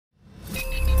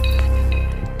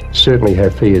certainly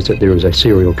have fears that there is a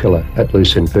serial killer at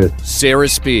loose in Perth. Sarah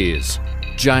Spears,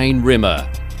 Jane Rimmer,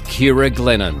 Ciara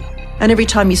Glennon. And every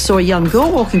time you saw a young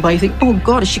girl walking by, you think, oh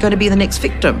God, is she going to be the next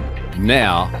victim?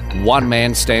 Now, one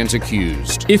man stands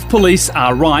accused. If police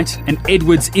are right and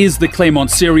Edwards is the Claremont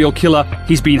serial killer,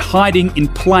 he's been hiding in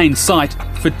plain sight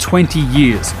for 20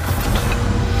 years.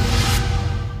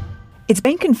 It's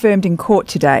been confirmed in court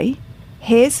today.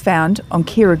 Hairs found on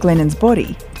Ciara Glennon's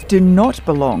body do not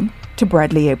belong to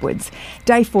Bradley Edwards.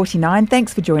 Day 49,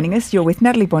 thanks for joining us. You're with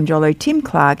Natalie Bonjolo, Tim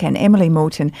Clark and Emily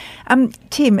Moulton.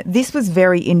 Tim, this was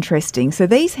very interesting. So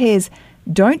these hairs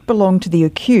don't belong to the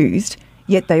accused,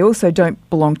 yet they also don't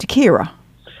belong to Ciara.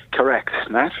 Correct,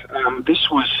 Nat. This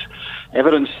was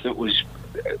evidence that was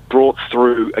brought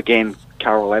through, again,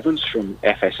 Carol Evans from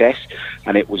FSS,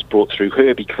 and it was brought through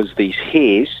her because these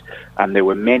hairs, and there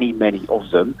were many, many of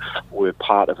them, were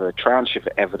part of a tranche of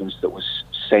evidence that was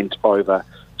sent over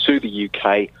to the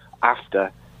UK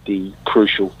after the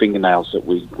crucial fingernails that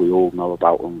we all know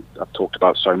about and I've talked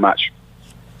about so much.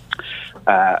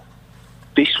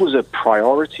 This was a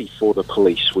priority for the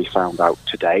police, we found out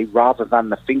today, rather than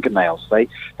the fingernails. They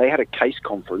had a case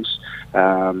conference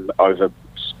over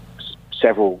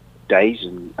several days,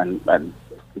 and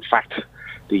in fact,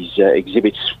 these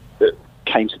exhibits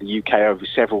came to the UK over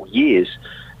several years,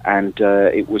 and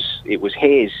it was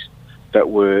hairs that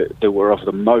were of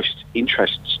the most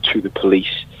interest to the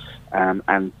police,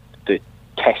 and the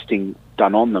testing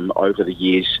done on them over the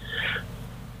years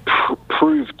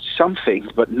proved something,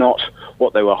 but not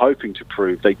what they were hoping to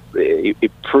prove.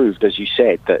 It proved, as you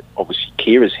said, that obviously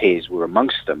Ciara's hairs were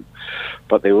amongst them,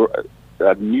 but there were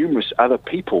numerous other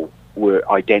people were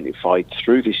identified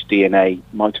through this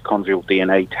mitochondrial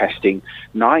DNA testing.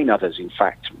 9 others, in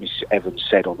fact, Miss Evans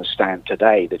said on the stand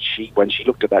today that when she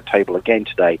looked at that table again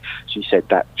today, she said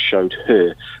that showed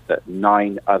her that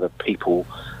 9 other people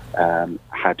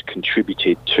had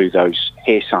contributed to those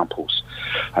hair samples.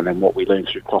 And then what we learned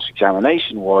through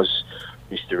cross-examination was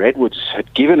Mr. Edwards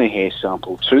had given a hair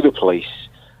sample to the police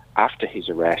after his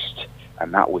arrest,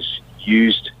 and that was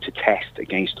used to test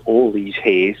against all these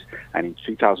hairs, and in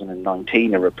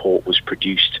 2019 a report was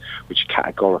produced which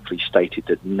categorically stated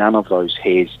that none of those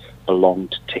hairs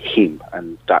belonged to him,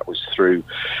 and that was through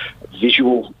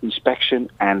visual inspection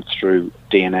and through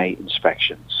DNA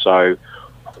inspection. So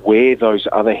where those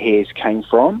other hairs came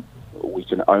from, we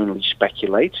can only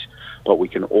speculate, but we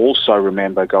can also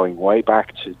remember going way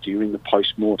back to during the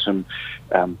post-mortem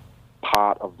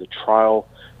part of the trial,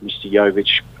 Mr.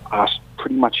 Jovich asked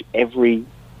pretty much every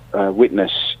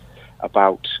witness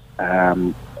about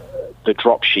the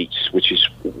drop sheets, which is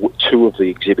 2 of the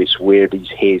exhibits where these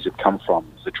hairs had come from.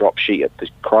 The drop sheet at the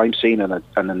crime scene and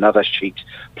another sheet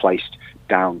placed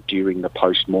down during the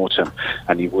post-mortem.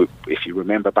 And if you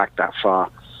remember back that far,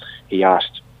 he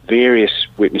asked various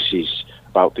witnesses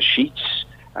about the sheets,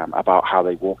 about how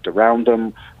they walked around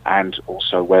them, and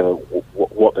also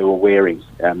what they were wearing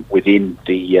within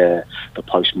the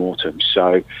post-mortem.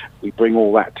 So we bring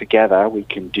all that together, we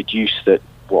can deduce that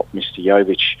what Mr.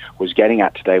 Jovich was getting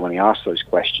at today when he asked those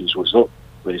questions was, look,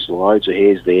 there's loads of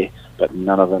hairs there, but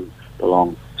none of them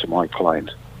belong to my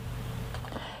client.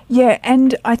 Yeah,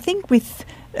 and I think with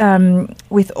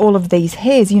all of these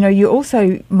hairs, you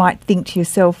also might think to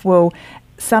yourself, well,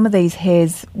 some of these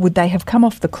hairs, would they have come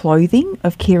off the clothing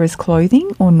of Ciara's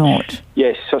clothing or not?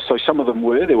 Yes, so some of them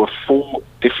were. There were 4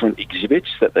 different exhibits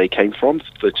that they came from.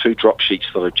 The 2 drop sheets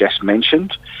that I just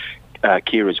mentioned,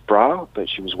 Ciara's bra that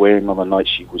she was wearing on the night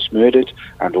she was murdered,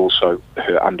 and also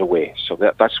her underwear. So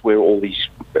that's where all these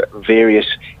various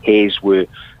hairs were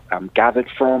gathered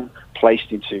from,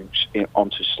 placed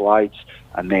onto slides,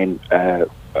 and then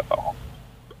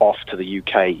off to the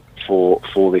UK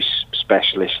for this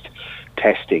specialist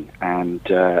testing, and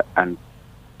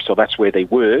so that's where they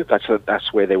were.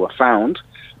 That's where they were found,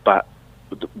 but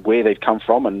where they've come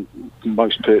from, and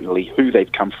most pertinently who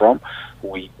they've come from,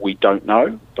 we don't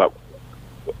know. But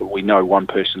we know one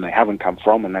person they haven't come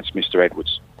from, and that's Mr.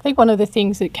 Edwards. I think one of the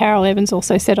things that Carol Evans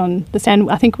also said on the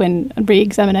stand, I think when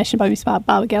re-examination by Ms.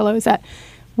 Barbagallo, is that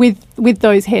with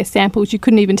those hair samples, you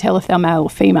couldn't even tell if they're male or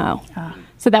female.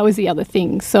 So that was the other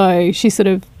thing. So she sort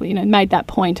of, made that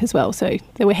point as well. So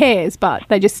there were hairs, but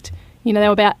they just, they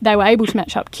were able to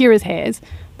match up Ciara's hairs,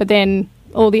 but then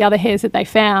all the other hairs that they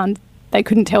found, they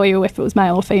couldn't tell you if it was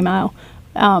male or female.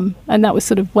 And that was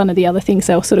sort of one of the other things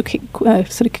they were sort of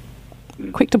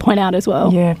quick to point out as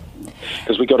well. Yeah.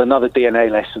 Because we got another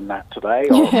DNA lesson today.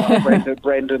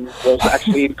 Brendan was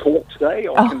actually in court today.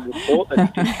 I can report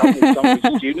that he did come with some of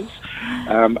his students.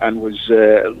 and was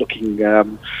looking, a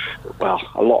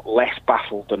lot less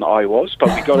baffled than I was.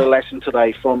 But we got a lesson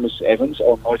today from Ms. Evans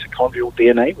on mitochondrial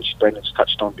DNA, which Brendan's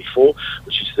touched on before,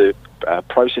 which is the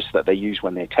process that they use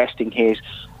when they're testing hairs.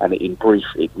 And in brief,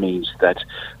 it means that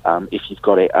if you've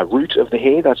got a root of the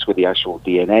hair, that's where the actual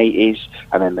DNA is,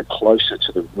 and then the closer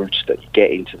to the roots that you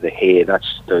get into the hair,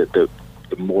 that's the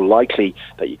more likely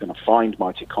that you're going to find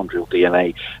mitochondrial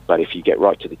DNA. But if you get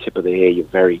right to the tip of the hair, you're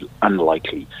very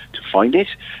unlikely to find it.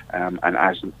 And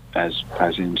as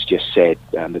Ian's just said,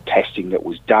 the testing that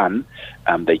was done,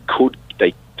 they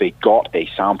got a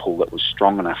sample that was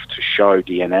strong enough to show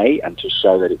DNA and to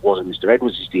show that it wasn't Mr.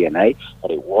 Edwards' DNA,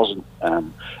 but it wasn't,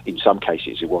 in some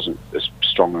cases, it wasn't as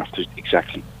strong enough to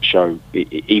exactly show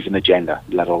even the gender,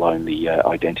 let alone the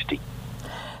identity.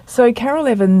 So Carol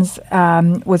Evans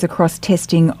was across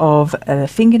testing of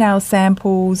fingernail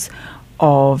samples,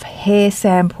 of hair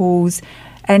samples,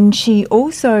 and she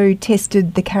also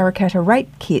tested the Karrakatta rape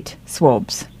kit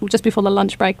swabs. Just before the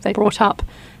lunch break, they brought up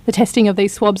the testing of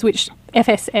these swabs, which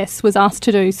FSS was asked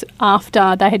to do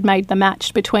after they had made the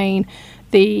match between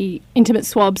the intimate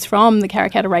swabs from the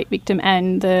Karrakatta rape victim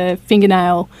and the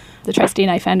fingernail, the trace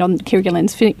DNA found on Ciara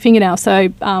Gillen's fingernail. So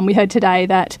we heard today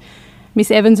that Miss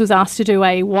Evans was asked to do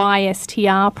a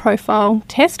YSTR profile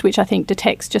test, which I think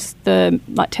detects just the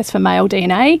test for male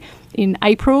DNA, in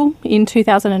April in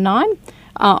 2009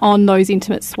 on those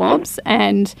intimate swabs.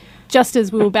 And just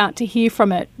as we were about to hear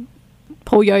from it,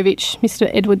 Paul Jovich,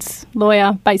 Mr. Edwards'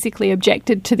 lawyer, basically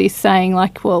objected to this, saying,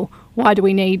 well, why do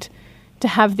we need to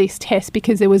have this test?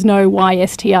 Because there was no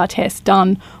YSTR test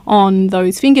done on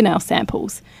those fingernail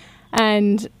samples.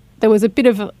 And there was a bit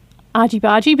of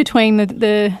argy-bargy between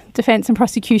the defence and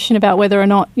prosecution about whether or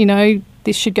not,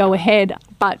 this should go ahead.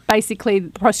 But basically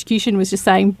the prosecution was just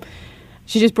saying,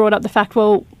 she just brought up the fact,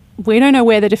 well, we don't know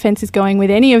where the defence is going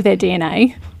with any of their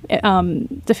DNA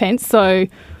defence, so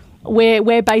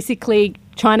we're basically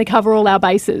trying to cover all our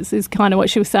bases, is kind of what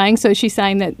she was saying. So she's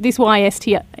saying that this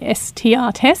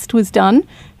YSTR test was done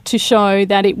to show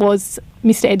that it was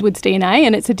Mr. Edwards' DNA,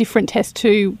 and it's a different test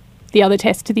to the other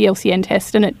test, to the LCN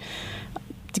test. And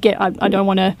I don't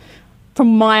want to,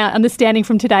 from my understanding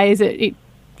from today, is that it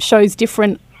shows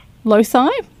different loci,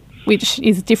 which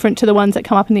is different to the ones that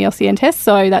come up in the LCN test.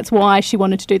 So that's why she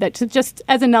wanted to do that, to just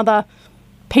as another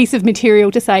piece of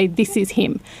material to say this is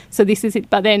him. So this is it.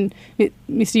 But then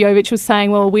Mr. Jovich was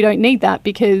saying, well, we don't need that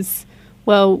because,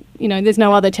 there's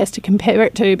no other test to compare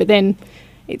it to. But then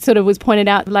it sort of was pointed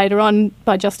out later on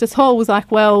by Justice Hall, was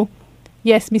like, well,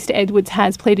 yes, Mr. Edwards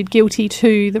has pleaded guilty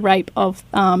to the rape of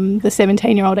the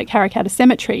 17-year-old at Karrakatta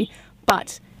Cemetery,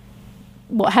 but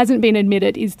what hasn't been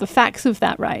admitted is the facts of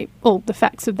that rape, or the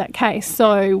facts of that case.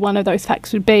 So one of those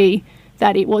facts would be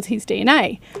that it was his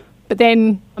DNA. But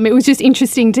then it was just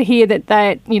interesting to hear that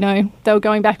they were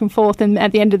going back and forth, and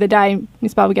at the end of the day,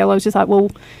 Ms. Barbagallo was just like,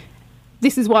 well,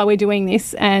 this is why we're doing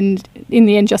this. And in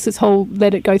the end, Justice Hall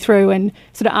let it go through and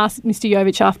sort of asked Mr.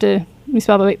 Jovich, after Ms.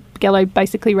 Barbagallo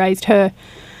basically raised her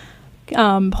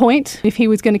point, if he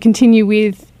was going to continue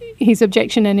with his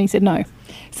objection, and he said no.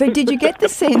 So did you get the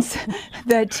sense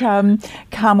that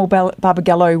Carmel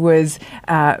Barbagallo was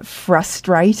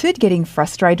getting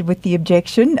frustrated with the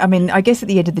objection? I mean, I guess at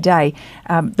the end of the day,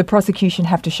 the prosecution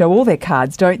have to show all their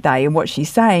cards, don't they? And what she's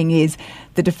saying is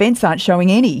the defence aren't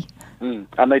showing any.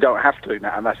 And they don't have to,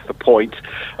 and that's the point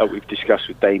we've discussed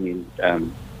with Damien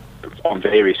on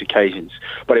various occasions.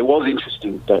 But it was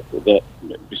interesting that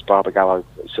Ms. Barbagallo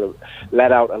sort of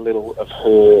let out a little of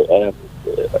her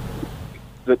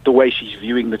the way she's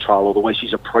viewing the trial, or the way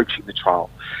she's approaching the trial,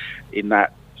 in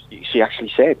that she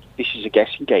actually said, this is a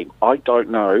guessing game. I don't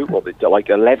know,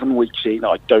 11 weeks in,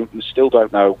 still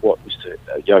don't know what Mr.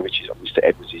 Jovich's or Mr.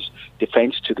 Edwards'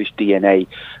 defence to this DNA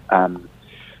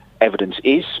evidence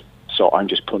is, so I'm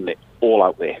just putting it all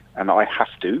out there. And I have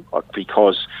to,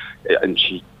 because, and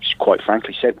she quite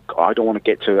frankly said, I don't want to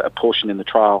get to a portion in the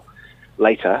trial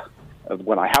later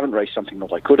when I haven't raised something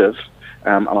that I could have,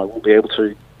 and I won't be able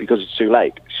to because it's too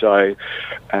late. So,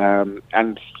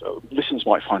 and listeners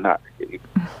might find that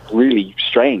really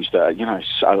strange that,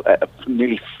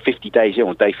 nearly 50 days in,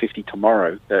 on day 50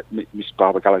 tomorrow, that Ms.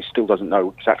 Barbagallo still doesn't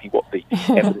know exactly what the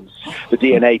evidence, the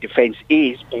DNA defence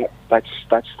is, but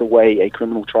that's the way a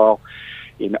criminal trial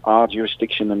in our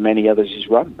jurisdiction and many others is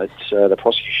run. That the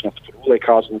prosecution have to put all their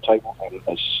cards on the table,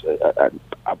 and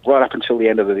right up until the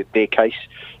end of their case,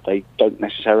 they don't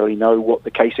necessarily know what the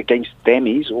case against them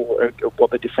is or what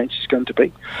the defence is going to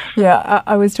be. Yeah,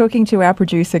 I was talking to our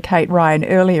producer, Kate Ryan,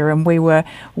 earlier, and we were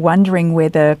wondering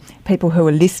whether people who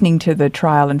are listening to the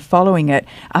trial and following it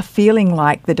are feeling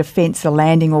like the defence are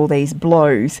landing all these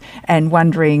blows and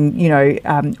wondering,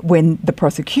 when the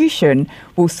prosecution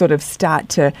will sort of start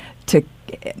to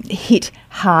hit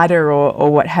harder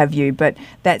or what have you. But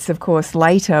that's, of course,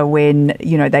 later when,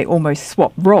 they almost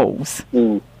swap roles.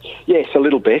 Yes, a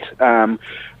little bit.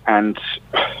 And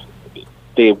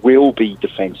there will be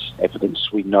defence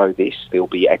evidence. We know this. There'll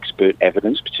be expert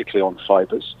evidence, particularly on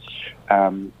fibres.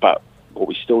 But what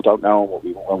we still don't know, and what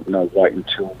we won't know right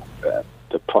until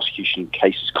the prosecution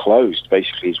case is closed,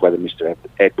 basically, is whether Mr.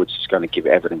 Edwards is going to give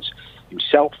evidence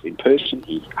himself in person.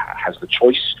 He has the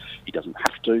choice. He doesn't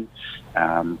have to.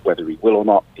 Whether he will or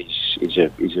not is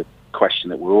a question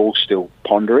that we're all still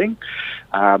pondering.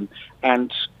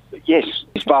 And yes,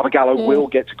 Ms. Barbagallo will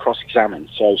get to cross-examine.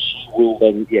 So she will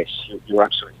then, yes, you're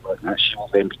absolutely right, Matt. She will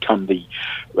then become the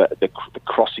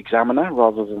cross-examiner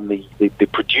rather than the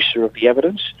producer of the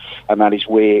evidence. And that is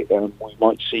where we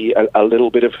might see a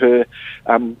little bit of her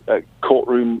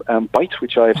courtroom bite,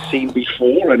 which I have seen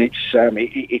before, and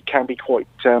it can be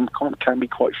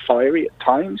quite fiery at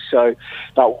times. So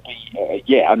that will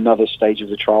be another stage of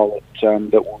the trial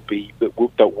that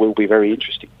will be very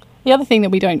interesting. The other thing that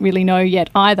we don't really know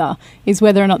yet either is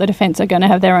whether or not the defence are going to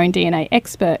have their own DNA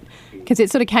expert, because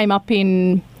it sort of came up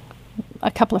in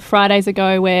a couple of Fridays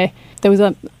ago where there was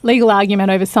a legal argument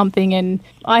over something, and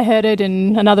I heard it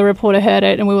and another reporter heard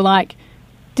it, and we were like,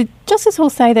 did Justice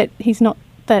Hall say that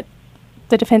that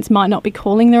the defence might not be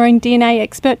calling their own DNA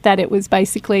expert, that it was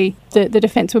basically the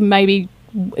defence would maybe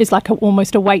is like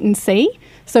almost a wait and see?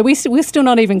 So we're still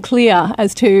not even clear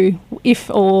as to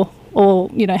if or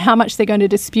how much they're going to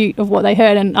dispute of what they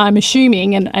heard. And I'm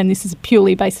assuming, and this is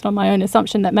purely based on my own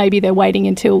assumption, that maybe they're waiting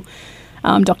until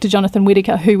Dr. Jonathan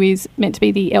Whittaker, who is meant to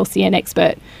be the LCN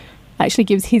expert, actually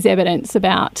gives his evidence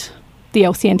about the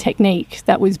LCN technique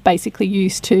that was basically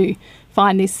used to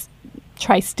find this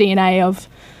trace DNA of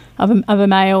a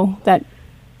male that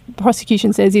the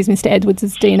prosecution says is Mr.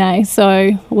 Edwards' DNA.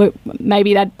 So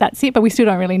maybe that's it, but we still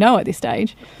don't really know at this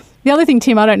stage. The other thing,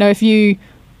 Tim, I don't know if you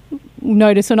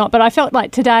notice or not, but I felt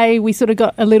like today we sort of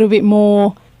got a little bit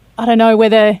more, I don't know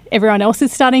whether everyone else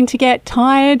is starting to get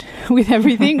tired with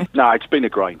everything. No, it's been a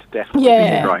grind, definitely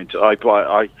been a grind.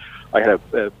 I had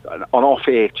an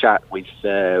off-air chat with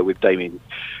Damien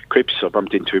Cripps. I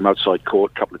bumped into him outside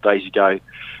court a couple of days ago,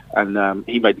 and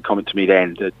he made the comment to me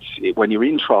then that when you're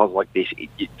in trials like this,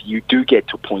 you do get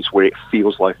to points where it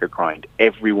feels like a grind.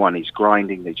 Everyone is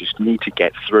grinding. They just need to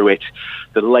get through it.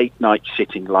 The late night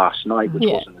sitting last night, which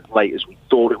wasn't as late as we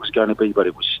thought it was going to be, but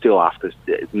it was still after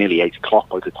nearly 8 o'clock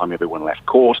by the time everyone left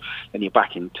court. And you're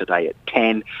back in today at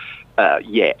 10.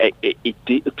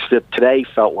 Today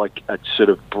felt like a sort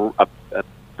of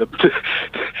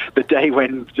the day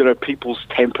when people's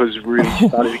tempers really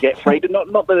started to get frayed. And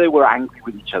not that they were angry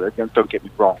with each other, don't get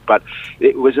me wrong, but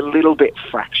it was a little bit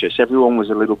fractious. Everyone was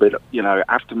a little bit,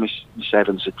 after Miss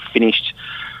Evans had finished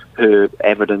her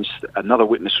evidence, another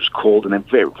witness was called, and then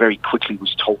very, very quickly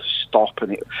was told to stop,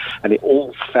 and it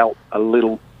all felt a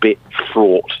little bit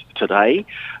fraught today.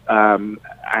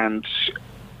 And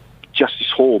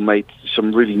Justice Hall made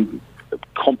some really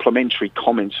complimentary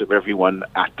comments of everyone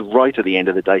right at the end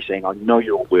of the day, saying, I know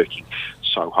you're working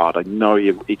so hard. I know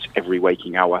it's every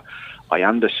waking hour. I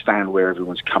understand where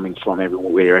everyone's coming from,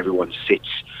 where everyone sits,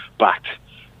 but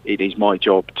it is my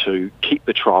job to keep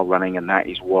the trial running, and that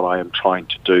is what I am trying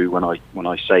to do when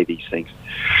I say these things.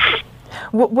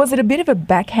 Was it a bit of a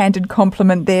backhanded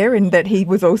compliment there in that he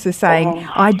was also saying,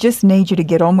 I just need you to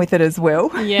get on with it as well?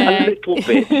 Yeah. A little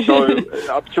bit.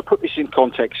 So to put this in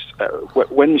context,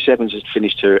 when Miss Evans had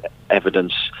finished her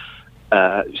evidence,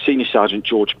 Senior Sergeant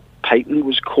George Payton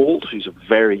was called, who's a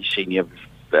very senior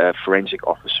forensic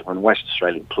officer from West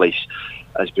Australian Police,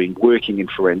 has been working in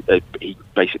forensic. He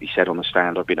basically said on the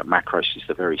stand, I've been at Macro since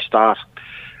the very start.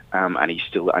 And he's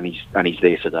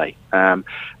there today.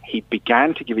 He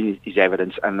began to give his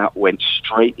evidence, and that went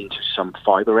straight into some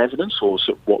fibre evidence, or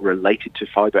sort of what related to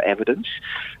fibre evidence.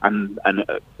 And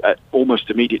almost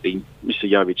immediately, Mr.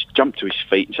 Jovich jumped to his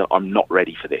feet and said, "I'm not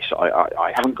ready for this.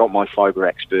 I haven't got my fibre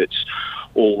experts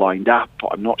all lined up.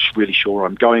 I'm not really sure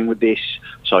I'm going with this.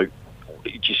 So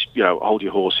just hold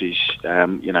your horses.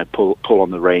 Pull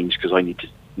on the reins, because I need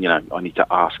to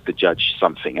ask the judge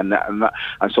something." And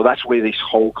so that's where this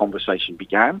whole conversation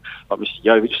began. Like Mr.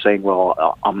 Jovich saying,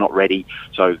 well, I'm not ready.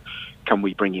 So can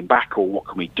we bring him back, or what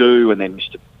can we do? And then Miss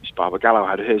Barbagallo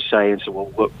had her say and said,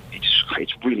 well, look,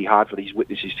 it's really hard for these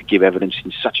witnesses to give evidence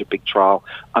in such a big trial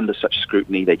under such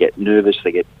scrutiny. They get nervous,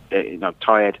 they get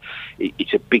tired.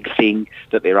 It's a big thing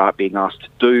that they're being asked to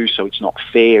do, so it's not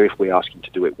fair if we ask them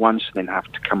to do it once and then have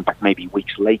to come back maybe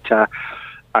weeks later.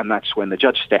 And that's when the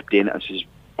judge stepped in and says,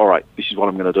 all right, this is what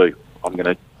I'm going to do.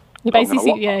 He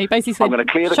basically said, I'm going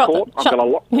to clear the court. I'm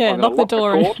going to lock the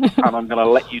door, and I'm going to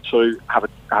let you two have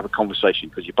a conversation,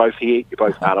 because you're both here, you're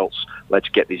both adults. Let's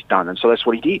get this done. And so that's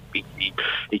what he did.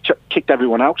 He kicked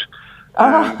everyone out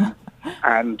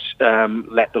and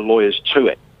let the lawyers to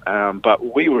it.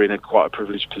 But we were in quite a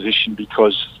privileged position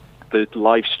because the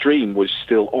live stream was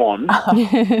still on,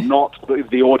 not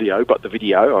the audio, but the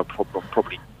video. I'm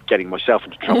probably getting myself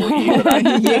into trouble here.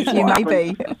 Yes, you may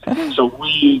be. So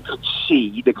we could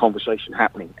see the conversation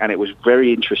happening, and it was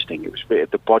very interesting.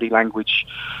 The body language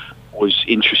was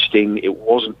interesting. It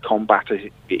wasn't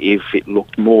combative. It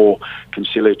looked more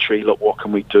conciliatory. Look, what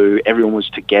can we do? Everyone was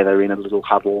together in a little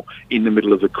huddle in the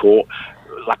middle of the court.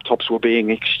 Laptops were being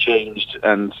exchanged,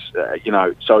 and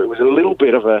so it was a little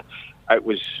bit of a.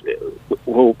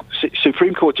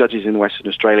 Supreme Court judges in Western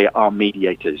Australia are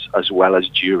mediators as well as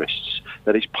jurists.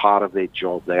 That is part of their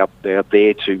job. They are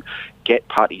there to get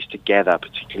parties together,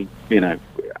 particularly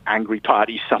angry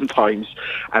parties sometimes,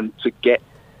 and to get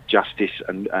justice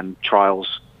and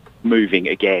trials moving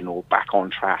again or back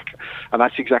on track. And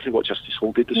that's exactly what Justice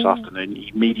Hall did this afternoon.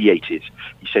 He mediated.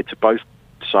 He said to both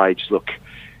sides, look,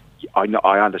 I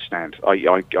understand.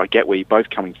 I get where you're both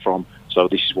coming from. So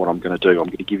this is what I'm going to do. I'm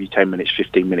going to give you 10 minutes,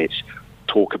 15 minutes,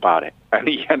 talk about it. And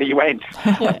he went.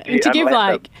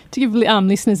 To give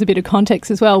listeners a bit of context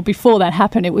as well, before that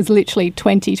happened, it was literally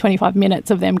 20, 25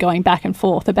 minutes of them going back and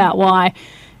forth about why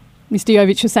Mr.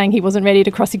 Jovic was saying he wasn't ready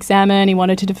to cross-examine. He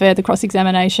wanted to defer the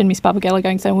cross-examination. Miss Barbagallo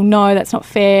going, saying, well, no, that's not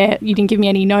fair. You didn't give me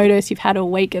any notice. You've had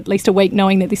at least a week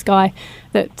knowing that this guy,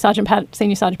 that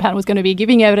Senior Sergeant Patton was going to be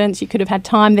giving evidence. You could have had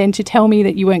time then to tell me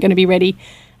that you weren't going to be ready.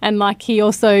 And like he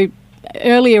also,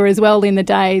 earlier as well in the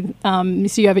day,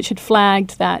 Mr. Jovic had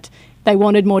flagged that they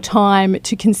wanted more time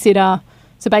to consider.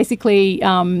 So basically,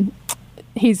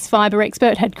 his fibre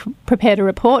expert had prepared a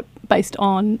report based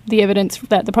on the evidence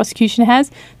that the prosecution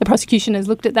has. The prosecution has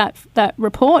looked at that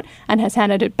report and has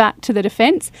handed it back to the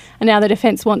defence, and now the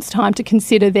defence wants time to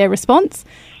consider their response.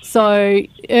 So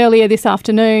earlier this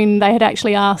afternoon, they had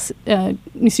actually asked, Mr.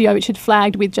 Jovic had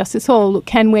flagged with Justice Hall, look,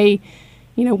 can we,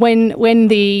 when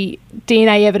the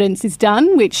DNA evidence is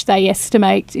done, which they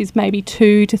estimate is maybe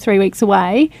 2 to 3 weeks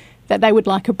away, that they would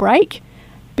like a break,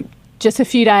 just a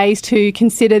few days to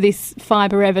consider this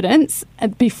fibre evidence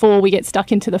before we get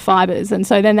stuck into the fibres. And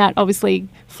so then that obviously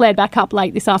flared back up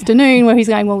late this afternoon, where he's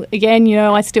going, well, again,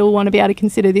 I still want to be able to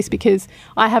consider this because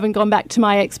I haven't gone back to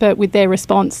my expert with their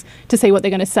response to see what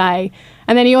they're going to say.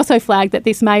 And then he also flagged that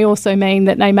this may also mean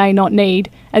that they may not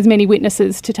need as many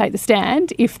witnesses to take the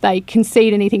stand if they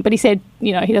concede anything. But he said,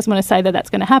 he doesn't want to say that that's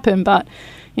going to happen. But,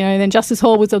 then Justice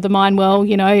Hall was of the mind, well,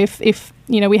 if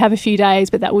we have a few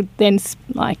days, but that would then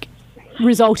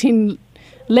result in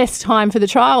less time for the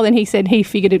trial, then he said he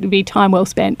figured it would be time well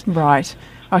spent. Right.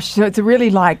 So it's really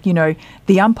like,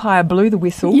 the umpire blew the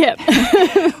whistle. Yep.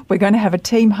 We're going to have a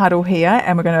team huddle here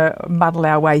and we're going to muddle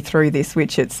our way through this,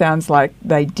 which it sounds like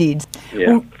they did. Yeah.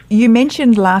 Well, you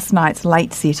mentioned last night's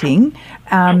late sitting.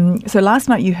 So last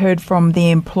night you heard from the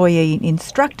employee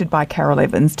instructed by Carol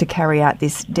Evans to carry out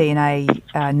this DNA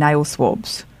nail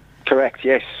swabs. Correct,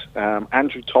 yes.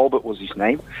 Andrew Talbot was his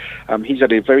name. He's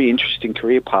had a very interesting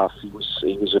career path. He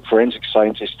was a forensic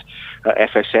scientist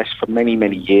at FSS for many,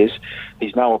 many years.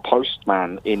 He's now a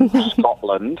postman in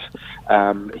Scotland.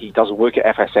 He doesn't work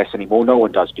at FSS anymore. No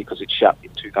one does because it shut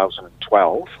in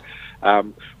 2012.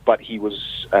 But he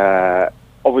was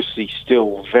obviously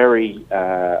still very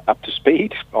up to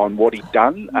speed on what he'd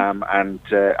done and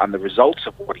the results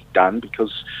of what he'd done,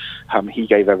 because he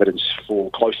gave evidence for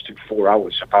close to 4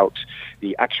 hours about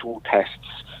the actual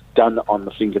tests done on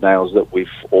the fingernails that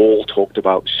we've all talked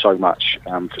about so much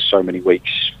for so many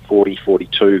weeks, 40,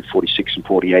 42, 46 and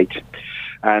 48.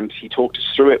 And he walked us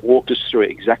through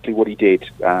it, exactly what he did.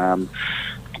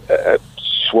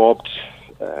 Swabbed,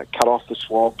 cut off the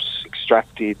swabs,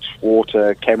 extracted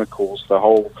water, chemicals, the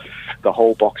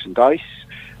whole box and dice.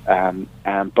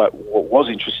 But what was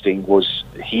interesting was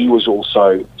he was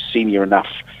also senior enough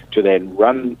to then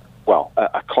run. Well,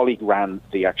 a colleague ran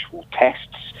the actual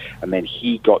tests, and then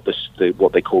he got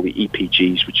what they call the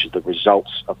EPGs, which are the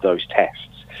results of those tests.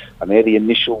 And they're the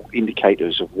initial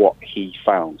indicators of what he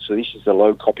found. So this is the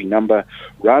low copy number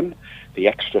run, the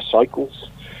extra cycles.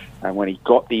 And when he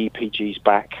got the EPGs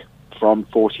back from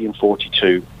 40 and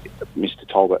 42, Mr.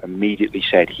 Talbot immediately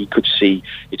said he could see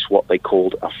it's what they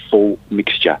called a full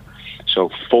mixture. So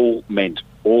full meant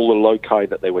all the loci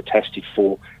that they were tested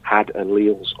for had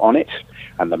alleles on it,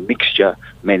 and the mixture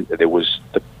meant that there was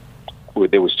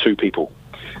two people.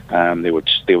 There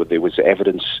was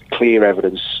evidence, clear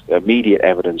evidence, immediate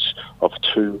evidence of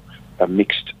a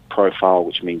mixed profile,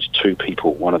 which means two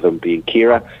people, one of them being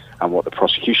Ciara, and what the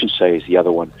prosecution say is the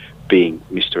other one being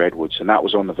Mr. Edwards. And that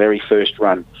was on the very first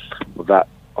run of that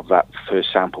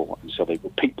first sample. And so they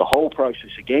repeat the whole process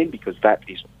again, because that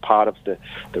is part of the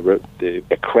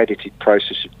accredited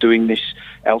process of doing this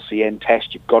LCN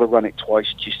test. You've got to run it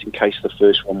twice, just in case the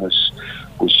first one was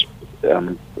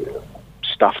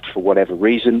stuffed for whatever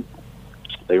reason.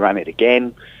 They ran it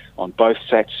again on both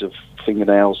sets of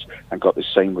fingernails and got the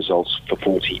same results for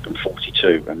 40 and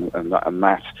 42, and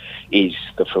that is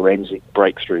the forensic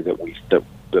breakthrough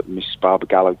that Miss Barbara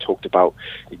Gallo talked about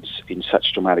in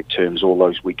such dramatic terms all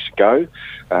those weeks ago,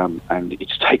 and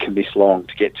it's taken this long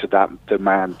to get to the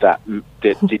man that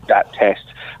did that test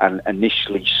and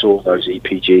initially saw those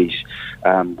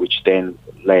EPGs, which then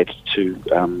led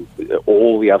to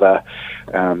all the other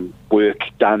work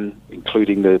done,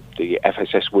 including the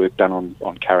FSS work done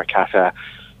on Karrakatta.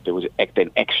 There was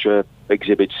then extra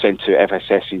exhibits sent to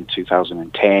FSS in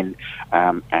 2010,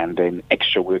 and then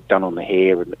extra work done on the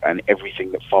hair, and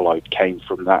everything that followed came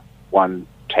from that one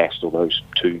test, or those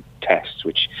two tests,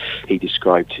 which he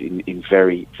described in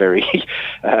very, very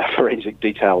forensic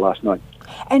detail last night.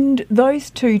 And those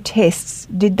two tests,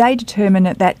 did they determine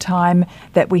at that time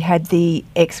that we had the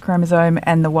X chromosome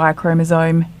and the Y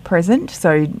chromosome present,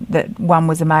 so that one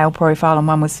was a male profile and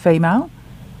one was female?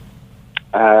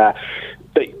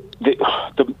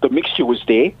 The mixture was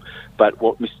there, but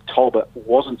what Mr. Talbot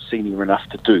wasn't senior enough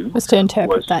to do was to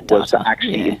interpret that data. Was to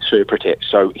actually interpret it.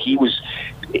 So he was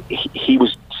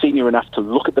senior enough to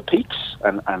look at the peaks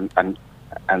and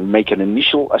make an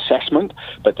initial assessment,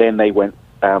 but then they went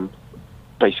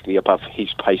basically above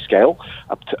his pay scale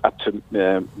up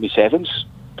to Miss Evans,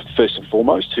 first and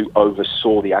foremost, who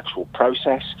oversaw the actual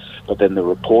process, but then the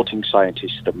reporting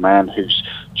scientist, the man whose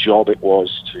job it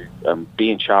was to be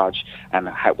in charge and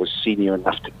was senior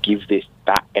enough to give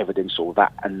that evidence or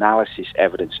that analysis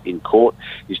evidence in court,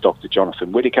 is Dr.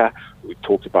 Jonathan Whitaker, who we've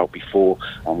talked about before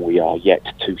and we are yet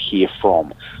to hear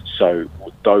from. So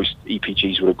those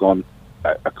EPGs would have gone,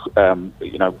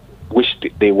 whisked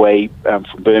their way from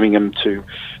Birmingham to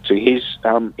his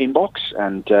inbox,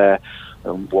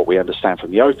 and what we understand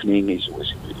from the opening is it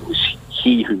was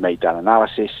he who made that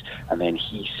analysis, and then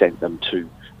he sent them to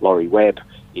Laurie Webb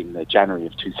in January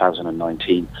of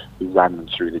 2019, who ran them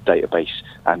through the database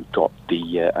and got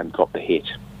the hit.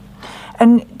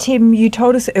 And Tim, you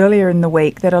told us earlier in the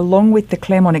week that along with the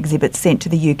Claremont exhibit sent to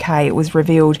the UK, it was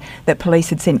revealed that police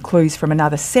had sent clues from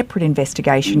another separate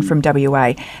investigation from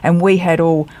WA, and we had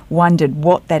all wondered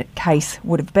what that case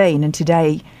would have been. And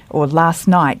today, or last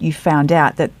night, you found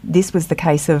out that this was the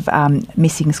case of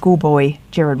missing schoolboy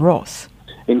Gerard Ross.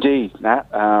 Indeed, Nat.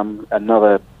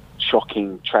 Another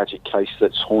shocking, tragic case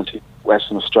that's haunted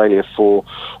Western Australia for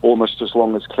almost as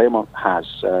long as Claremont has.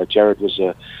 Gerard was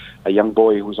a young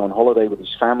boy who was on holiday with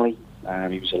his family.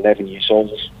 He was 11 years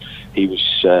old. He was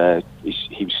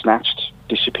snatched,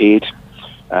 disappeared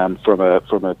from a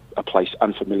place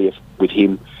unfamiliar with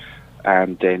him,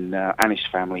 and his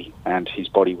family. And his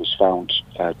body was found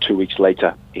 2 weeks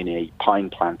later in a pine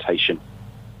plantation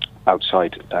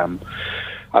outside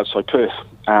Perth.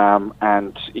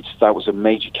 And that was a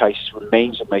major case.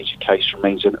 Remains a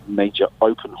major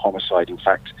open homicide. In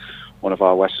fact, one of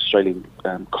our West Australian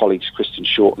colleagues, Kristen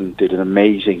Shorten, did an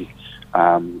amazing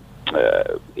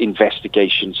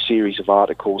investigation, series of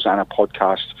articles and a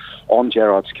podcast on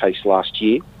Gerard's case last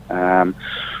year,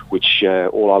 which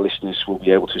all our listeners will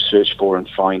be able to search for and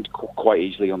find quite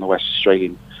easily on the West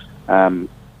Australian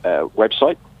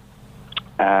website.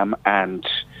 And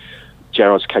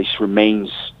Gerard's case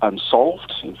remains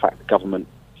unsolved. In fact, the government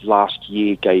last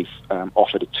year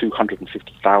offered a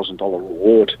 $250,000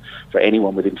 reward for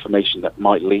anyone with information that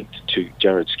might lead to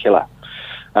Gerard's killer.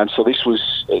 And so this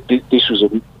was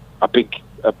a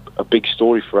big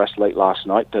story for us late last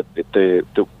night.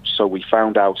 So we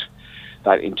found out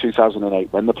that in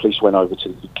 2008, when the police went over to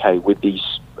the UK with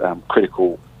these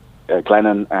critical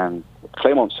Glennon and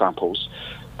Claremont samples,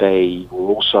 they were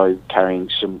also carrying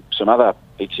some other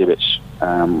exhibits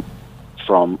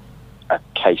from a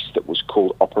case that was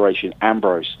called Operation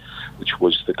Ambrose, which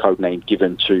was the code name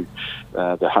given to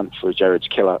the hunt for Gerard's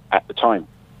killer at the time.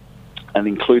 and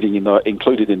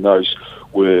included in those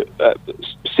were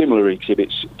similar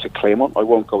exhibits to Claremont. I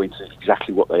won't go into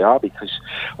exactly what they are because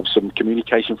of some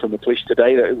communication from the police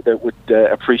today that would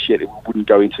appreciate it. We wouldn't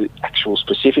go into actual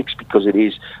specifics because it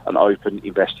is an open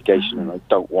investigation and I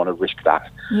don't want to risk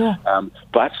that. Yeah.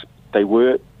 But they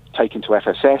were taken to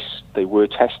FSS, they were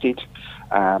tested,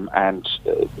 and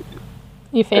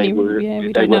if any,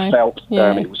 we don't know. Felt,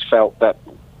 it was felt that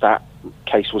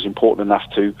case was important enough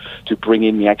to bring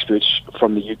in the experts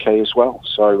from the UK as well.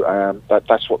 So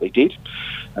that's what they did,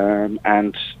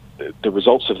 and the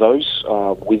results of those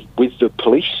are with the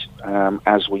police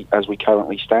as we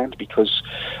currently stand. Because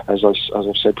as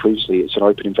I've said previously, it's an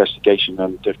open investigation,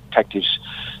 and detectives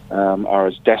are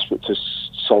as desperate to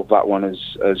solve that one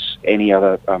as any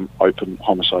other open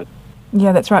homicide.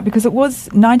 Yeah, that's right, because it was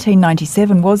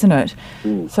 1997, wasn't it?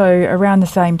 So around the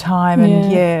same time,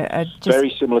 and just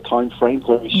very similar time frame.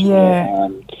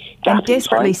 And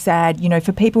desperately sad,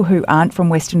 for people who aren't from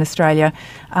Western Australia.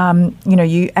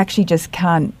 You actually just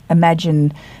can't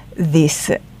imagine this.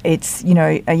 It's,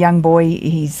 a young boy,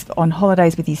 he's on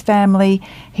holidays with his family,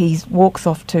 he walks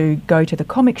off to go to the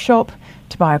comic shop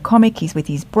to buy a comic, he's with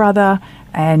his brother,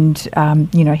 and,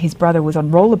 his brother was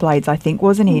on rollerblades, I think,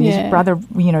 wasn't he? And his brother,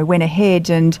 went ahead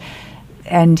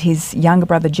and his younger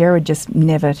brother, Jared, just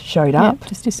never showed up. Yep,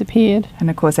 just disappeared. And,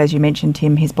 of course, as you mentioned,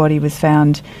 Tim, his body was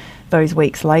found those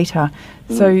weeks later.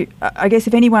 So I guess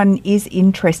if anyone is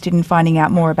interested in finding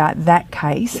out more about that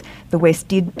case, the West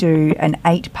did do an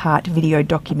 8-part video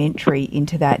documentary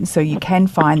into that, and so you can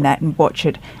find that and watch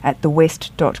it at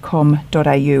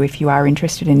thewest.com.au if you are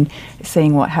interested in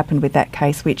seeing what happened with that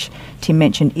case, which Tim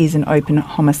mentioned is an open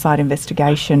homicide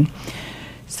investigation.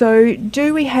 So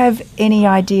do we have any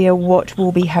idea what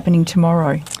will be happening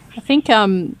tomorrow? I think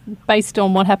based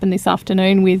on what happened this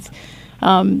afternoon with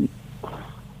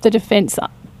the defence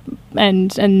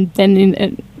and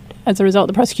then as a result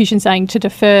the prosecution saying to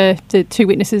defer the 2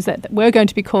 witnesses that were going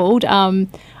to be called,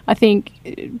 I think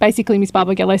basically Ms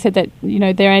Barbagallo said that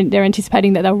they're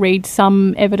anticipating that they'll read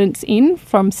some evidence in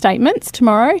from statements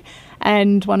tomorrow.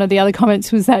 And one of the other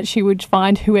comments was that she would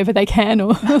find whoever they can,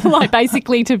 or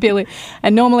basically to bill it.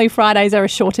 And normally Fridays are a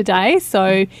shorter day,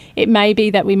 so it may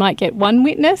be that we might get one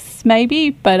witness,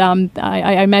 maybe. But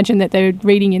I imagine that they're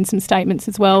reading in some statements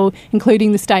as well,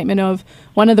 including the statement of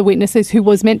one of the witnesses who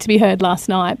was meant to be heard last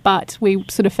night, but we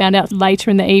sort of found out later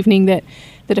in the evening that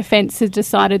the defence had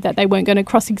decided that they weren't going to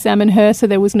cross-examine her, so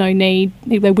there was no need.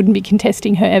 They wouldn't be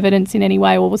contesting her evidence in any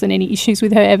way, or wasn't any issues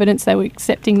with her evidence. They were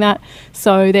accepting that.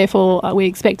 So therefore, we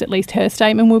expect at least her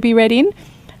statement will be read in.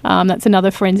 That's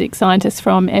another forensic scientist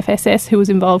from FSS who was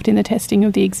involved in the testing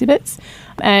of the exhibits.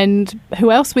 And who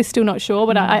else, we're still not sure,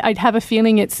 but I'd have a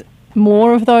feeling it's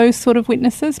more of those sort of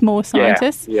witnesses, more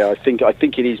scientists. Yeah, I think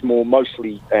it is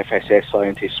mostly FSS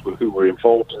scientists who were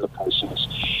involved in the process,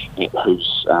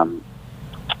 whose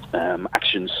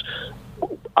actions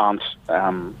aren't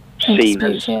seen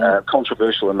as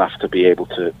controversial enough to be able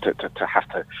to have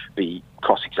to be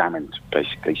cross-examined,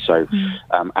 basically. So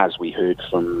as we heard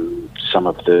from some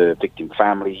of the victim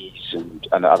families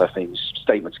and other things,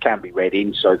 statements can be read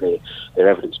in, so their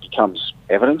evidence becomes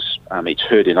evidence. It's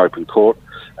heard in open court,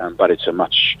 but it's a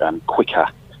much quicker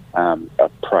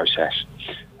process.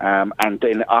 And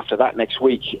then after that, next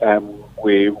week,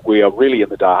 we are really in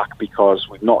the dark because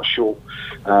we're not sure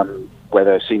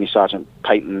whether Senior Sergeant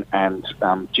Payton and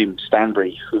Jim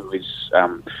Stanbury, who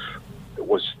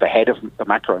was the head of the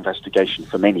macro investigation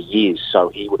for many years, so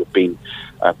he would have been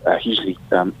a hugely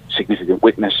significant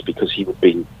witness because he would have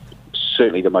been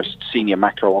certainly the most senior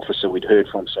macro officer we'd heard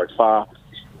from so far.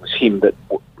 It was him that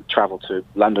travelled to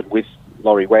London with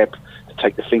Laurie Webb to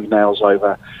take the fingernails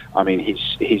over. I mean,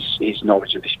 his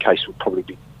knowledge of this case would probably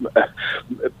be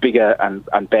bigger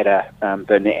and better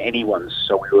than anyone's.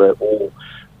 So we were all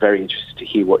very interested to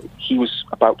hear what he was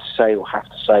about to say or have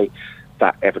to say.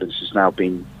 That evidence has now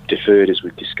been deferred, as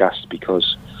we've discussed,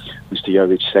 because Mr.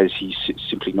 Jovic says he's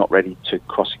simply not ready to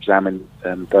cross-examine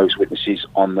those witnesses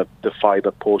on the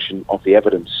fibre portion of the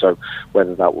evidence. So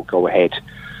whether that will go ahead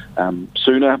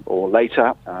sooner or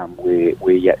later,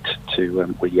 we're yet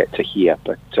to hear.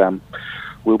 But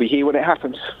we'll be here when it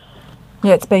happens.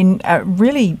 Yeah, it's been a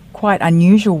really quite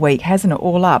unusual week, hasn't it,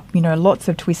 all up? Lots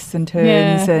of twists and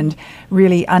turns and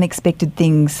really unexpected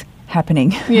things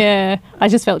happening. Yeah, I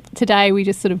just felt today we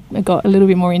just sort of got a little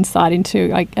bit more insight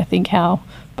into, I think, how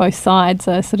both sides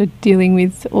are sort of dealing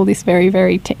with all this very,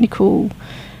 very technical,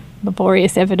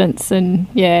 laborious evidence. And,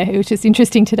 it was just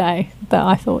interesting today, that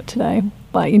I thought today.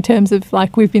 Like, in terms of,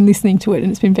 like, we've been listening to it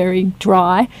and it's been very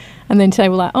dry. And then today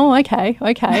we're like, oh, okay.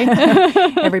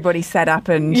 Everybody sat up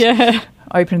and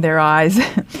opened their eyes.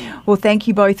 Well, thank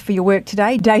you both for your work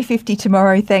today. Day 50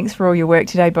 tomorrow. Thanks for all your work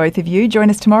today, both of you. Join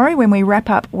us tomorrow when we wrap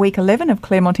up week 11 of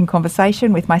Claremont in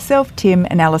Conversation with myself, Tim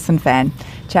and Alison Fan.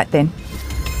 Chat then.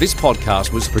 This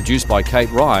podcast was produced by Kate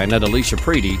Ryan and Alicia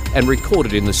Preedy and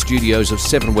recorded in the studios of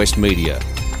 7 West Media.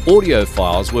 Audio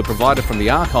files were provided from the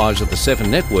archives of the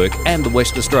 7 Network and the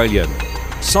West Australian.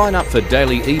 Sign up for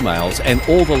daily emails and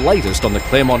all the latest on the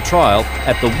Claremont trial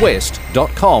at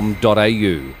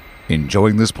thewest.com.au.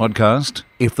 Enjoying this podcast?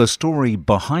 If the story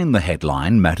behind the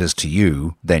headline matters to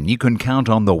you, then you can count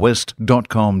on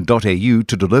thewest.com.au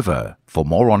to deliver. For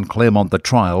more on Claremont the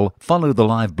trial, follow the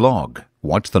live blog,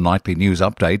 watch the nightly news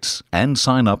updates, and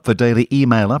sign up for daily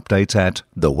email updates at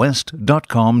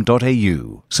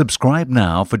thewest.com.au. Subscribe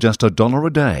now for just $1 a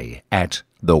day at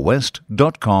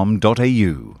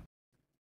thewest.com.au.